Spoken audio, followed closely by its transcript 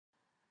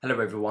Hello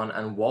everyone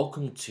and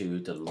welcome to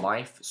the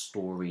Life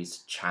Stories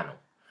channel.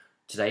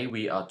 Today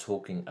we are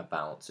talking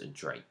about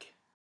Drake.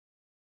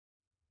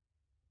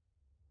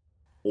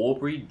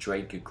 Aubrey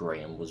Drake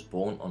Graham was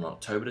born on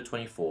October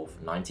 24th,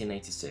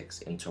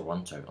 1986 in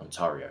Toronto,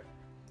 Ontario.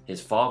 His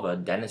father,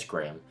 Dennis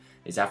Graham,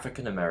 is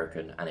African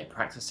American and a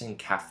practicing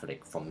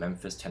Catholic from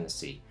Memphis,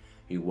 Tennessee,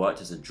 who worked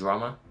as a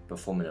drummer,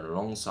 performing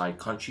alongside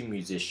country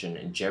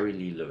musician Jerry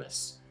Lee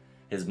Lewis.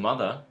 His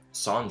mother,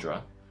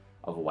 Sandra,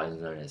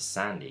 otherwise known as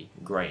Sandy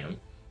Graham,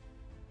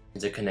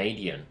 is a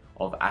Canadian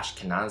of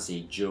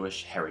Ashkenazi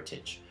Jewish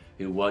heritage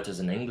who worked as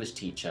an English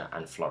teacher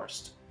and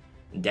florist.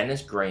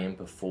 Dennis Graham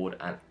performed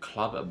at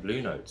Club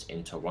Blue Note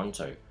in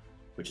Toronto,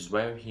 which is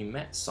where he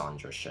met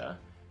Sandra Sher,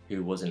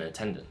 who was in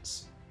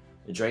attendance.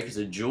 Drake is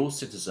a dual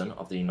citizen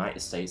of the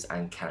United States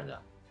and Canada,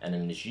 and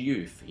in his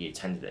youth he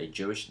attended a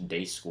Jewish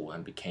day school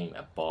and became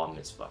a bar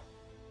mitzvah.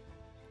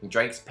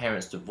 Drake's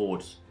parents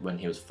divorced when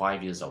he was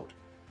 5 years old.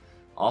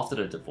 After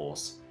the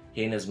divorce,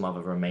 he and his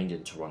mother remained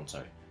in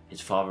Toronto. His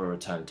father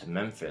returned to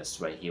Memphis,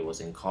 where he was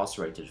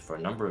incarcerated for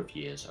a number of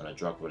years on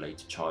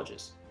drug-related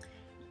charges.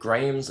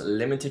 Graham's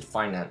limited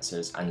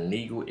finances and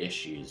legal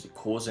issues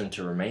caused him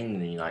to remain in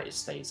the United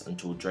States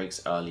until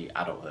Drake's early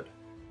adulthood.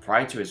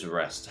 Prior to his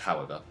arrest,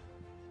 however,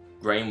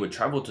 Graham would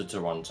travel to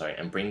Toronto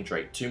and bring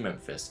Drake to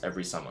Memphis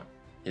every summer.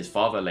 His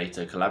father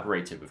later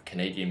collaborated with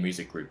Canadian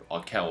music group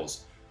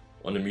Arkells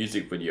on a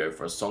music video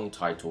for a song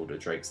titled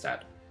Drake's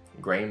Dad.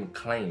 Graham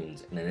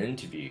claimed in an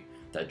interview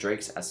that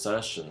Drake's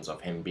assertions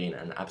of him being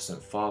an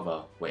absent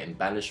father were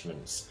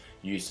embellishments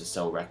used to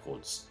sell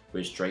records,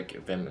 which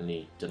Drake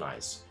vehemently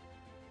denies.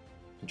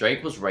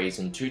 Drake was raised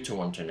in two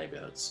Toronto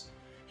neighborhoods.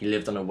 He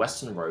lived on a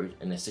Western Road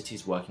in the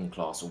city's working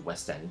class of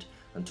West End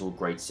until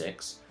grade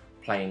 6,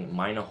 playing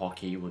minor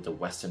hockey with the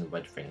Western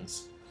Red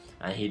Wings,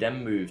 and he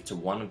then moved to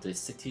one of the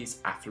city's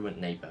affluent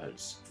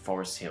neighborhoods,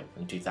 Forest Hill,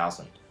 in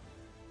 2000.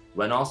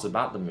 When asked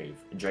about the move,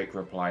 Drake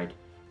replied,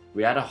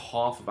 "We had a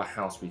half of a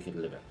house we could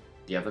live in.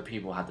 The other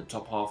people had the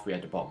top half, we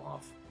had the bottom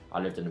half. I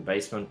lived in the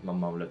basement, my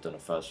mum lived on the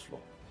first floor.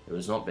 It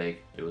was not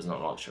big, it was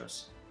not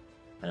luxurious,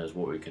 and it was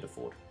what we could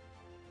afford."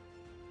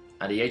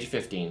 At the age of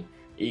 15,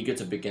 eager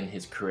to begin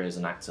his career as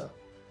an actor,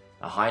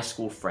 a high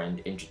school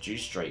friend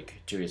introduced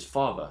Drake to his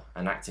father,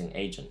 an acting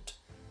agent.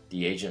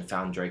 The agent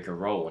found Drake a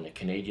role in the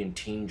Canadian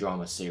teen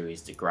drama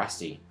series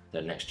Degrassi,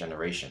 The Next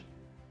Generation.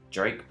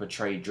 Drake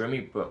portrayed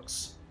Jimmy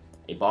Brooks,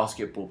 a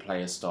basketball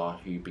player star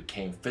who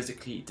became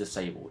physically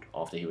disabled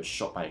after he was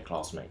shot by a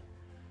classmate.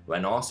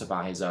 When asked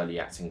about his early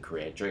acting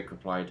career, Drake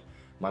replied,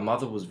 "My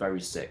mother was very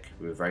sick,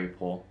 we were very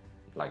poor,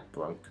 like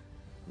broke.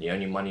 The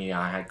only money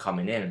I had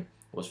coming in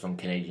was from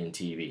Canadian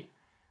TV.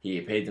 He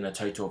appeared in a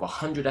total of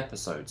 100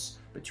 episodes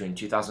between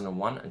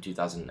 2001 and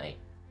 2008.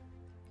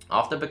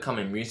 After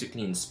becoming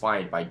musically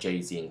inspired by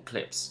Jay-Z and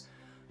Clips,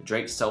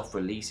 Drake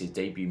self-released his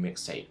debut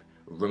mixtape,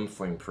 Room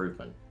for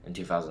Improvement, in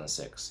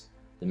 2006.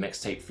 The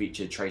mixtape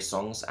featured Trey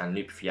Songz and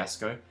Lupe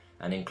Fiasco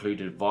and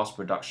included vast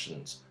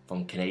productions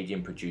from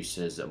Canadian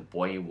producers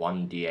Boy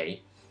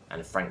 1DA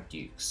and Frank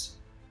Dukes.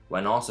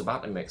 When asked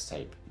about the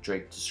mixtape,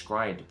 Drake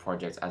described the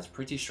project as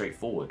pretty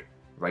straightforward,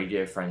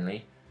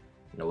 radio-friendly,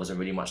 and there wasn't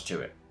really much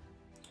to it.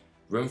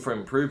 Room for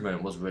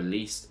Improvement was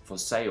released for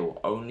sale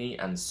only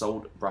and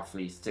sold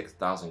roughly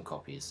 6,000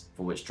 copies,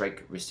 for which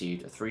Drake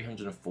received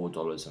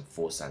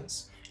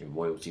 $304.04 in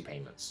royalty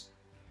payments.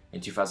 In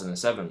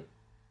 2007,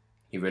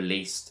 he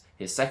released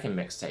his second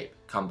mixtape,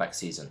 Comeback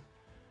Season.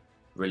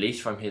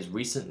 Released from his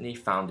recently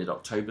founded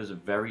October's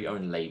very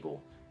own label,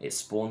 it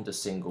spawned the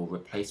single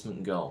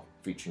Replacement Girl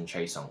featuring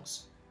Trey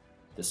Songz.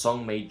 The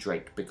song made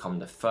Drake become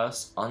the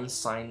first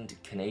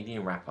unsigned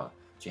Canadian rapper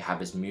to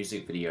have his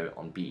music video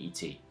on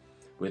BET,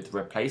 with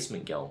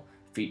Replacement Girl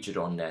featured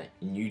on their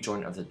New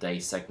Joint of the Day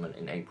segment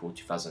in April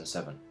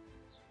 2007.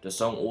 The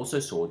song also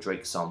saw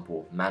Drake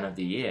sample Man of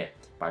the Year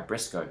by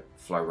Briscoe,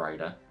 Flo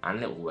Rida, and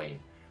Lil Wayne,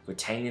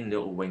 retaining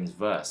Lil Wayne's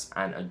verse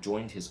and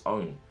adjoined his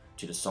own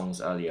to the song's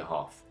earlier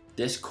half.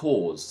 This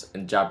caused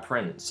Jab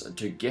Prince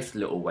to gift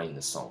Lil Wayne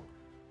the song,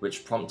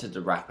 which prompted the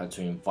rapper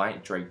to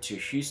invite Drake to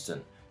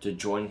Houston to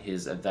join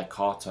his The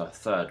Carter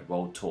Third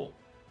World Tour.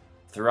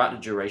 Throughout the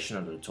duration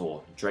of the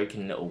tour, Drake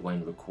and Lil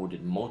Wayne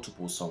recorded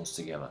multiple songs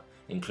together,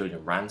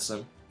 including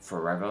Ransom,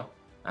 Forever,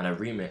 and a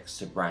remix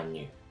to Brand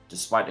New.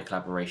 Despite the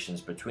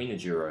collaborations between the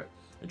duo,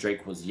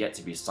 Drake was yet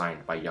to be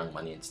signed by Young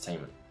Money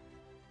Entertainment.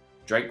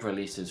 Drake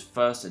released his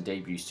first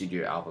debut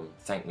studio album,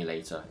 Thank Me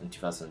Later, in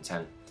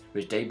 2010,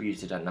 which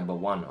debuted at number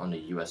 1 on the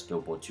US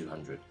Billboard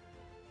 200.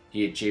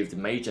 He achieved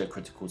major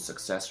critical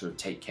success with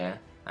Take Care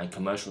and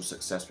commercial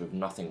success with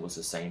Nothing Was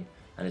the Same,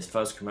 and his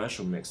first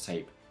commercial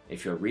mixtape,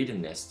 If You're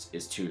Reading This,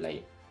 Is Too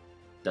Late.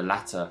 The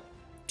latter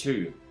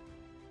two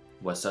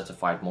were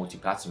certified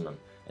multi-platinum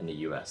in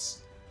the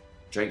US.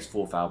 Drake's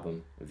fourth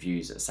album,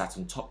 Views, sat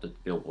on top the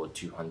Billboard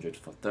 200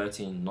 for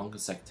 13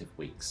 non-consecutive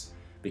weeks,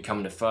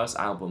 becoming the first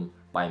album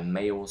by a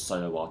male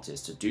solo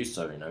artist to do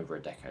so in over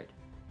a decade.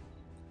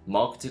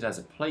 Marketed as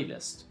a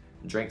playlist,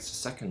 Drake's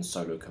second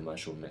solo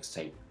commercial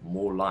mixtape,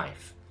 More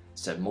Life,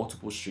 set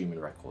multiple streaming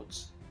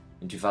records.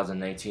 In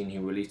 2018, he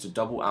released a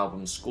double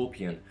album,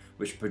 Scorpion,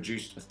 which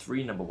produced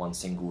 3 #1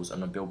 singles on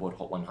the Billboard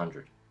Hot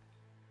 100.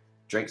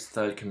 Drake's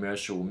third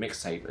commercial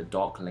mixtape, A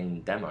Dark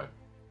Lane Demo,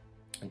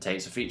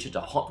 featured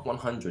the Hot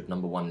 100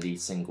 #1 lead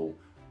single,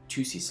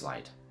 Tootsie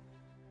Slide.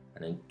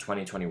 And in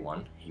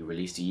 2021, he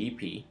released the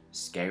EP,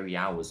 Scary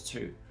Hours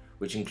 2,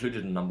 which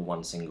included the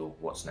 #1 single,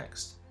 What's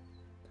Next.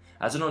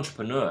 As an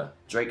entrepreneur,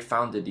 Drake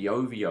founded the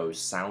OVO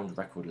Sound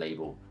record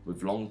label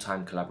with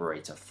longtime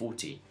collaborator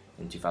 40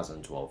 in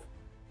 2012.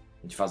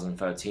 In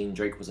 2013,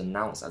 Drake was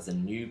announced as the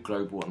new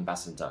global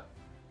ambassador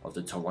of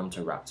the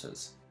Toronto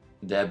Raptors,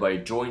 thereby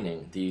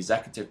joining the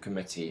executive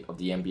committee of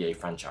the NBA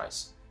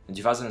franchise. In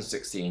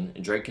 2016,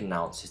 Drake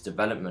announced his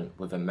development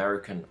with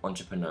American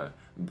entrepreneur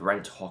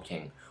Brent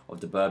Hocking of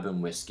the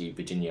bourbon whiskey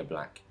Virginia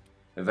Black,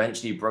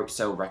 eventually broke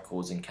sale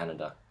records in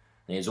Canada,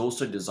 and he has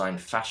also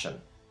designed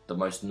fashion, the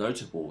most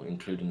notable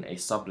including a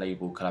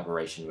sub-label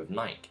collaboration with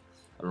Nike,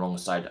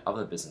 alongside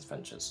other business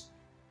ventures.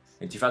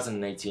 In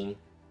 2018,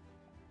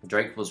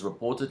 Drake was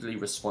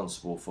reportedly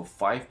responsible for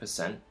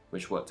 5%,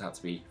 which worked out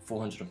to be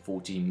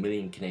 440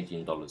 million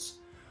Canadian dollars,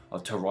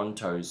 of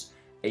Toronto's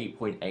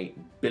 $8.8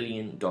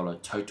 billion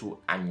total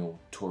annual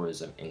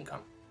tourism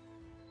income.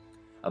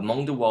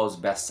 Among the world's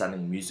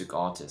best-selling music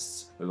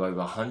artists, with over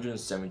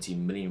 170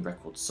 million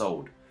records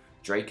sold,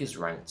 Drake is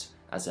ranked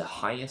as the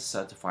highest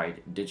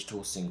certified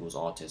digital singles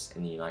artist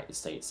in the United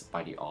States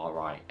by the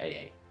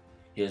RIAA.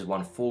 He has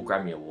won 4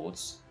 Grammy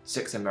Awards,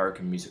 6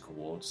 American Music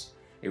Awards,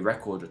 a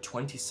record of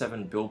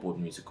 27 Billboard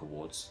Music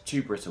Awards,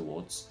 2 Brit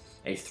Awards,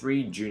 and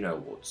 3 Juno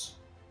Awards.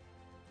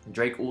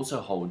 Drake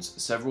also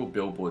holds several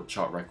Billboard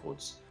chart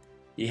records.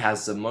 He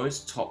has the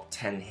most top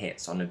 10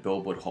 hits on the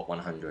Billboard Hot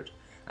 100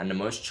 and the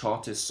most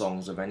charted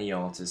songs of any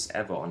artist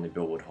ever on the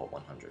Billboard Hot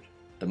 100,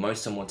 the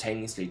most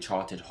simultaneously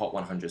charted Hot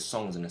 100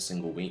 songs in a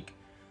single week,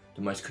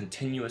 the most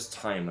continuous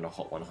time on a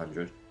Hot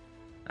 100,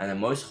 and the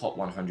most Hot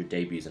 100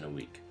 debuts in a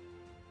week.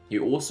 He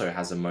also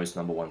has the most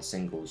 #1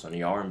 singles on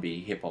the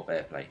R&B Hip Hop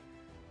Airplay,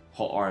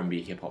 Hot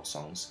R&B Hip Hop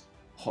Songs,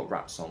 Hot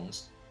Rap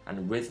Songs,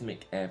 and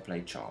Rhythmic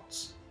Airplay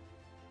charts.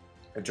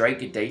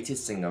 Drake dated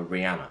singer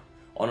Rihanna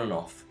on and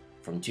off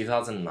from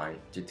 2009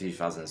 to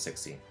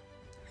 2016.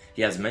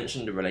 He has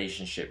mentioned the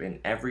relationship in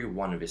every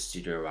one of his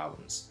studio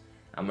albums,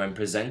 and when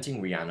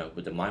presenting Rihanna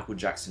with the Michael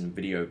Jackson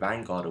Video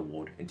Vanguard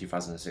Award in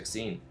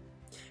 2016,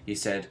 he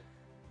said,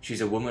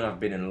 "She's a woman I've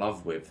been in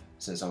love with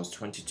since I was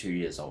 22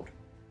 years old."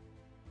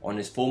 On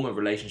his former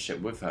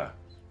relationship with her,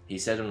 he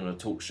said on a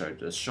talk show,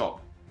 The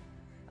Shop,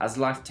 "As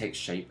life takes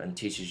shape and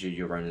teaches you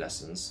your own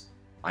lessons,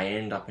 I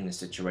end up in a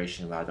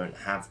situation where I don't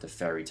have the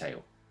fairy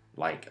tale.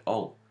 Like,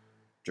 oh,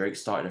 Drake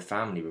started a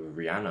family with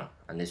Rihanna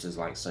and this is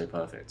like so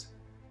perfect.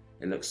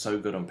 It looks so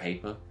good on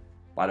paper.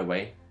 By the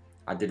way,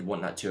 I did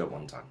want that too at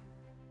one time."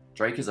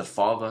 Drake is a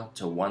father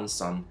to 1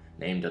 son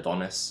named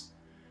Adonis,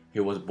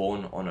 who was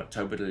born on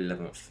October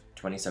 11th,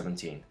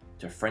 2017,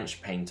 to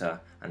French painter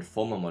and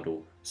former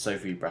model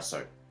Sophie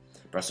Brasseur.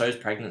 Brasseurs's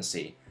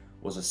pregnancy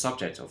was a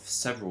subject of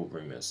several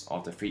rumours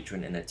after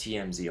featuring in a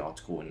TMZ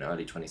article in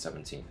early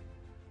 2017.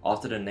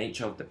 After the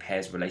nature of the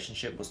pair's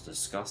relationship was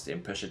discussed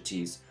in Pusha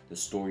T's The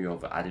Story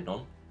of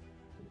Adidon,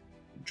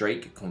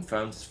 Drake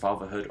confirmed his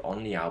fatherhood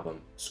on the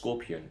album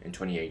Scorpion in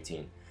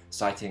 2018,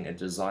 citing a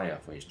desire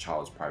for his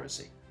child's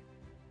privacy.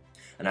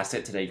 And that's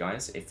it today,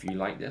 guys. If you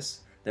like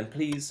this, then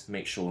please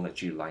make sure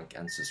that you like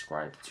and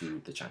subscribe to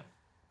the channel.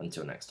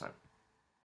 Until next time.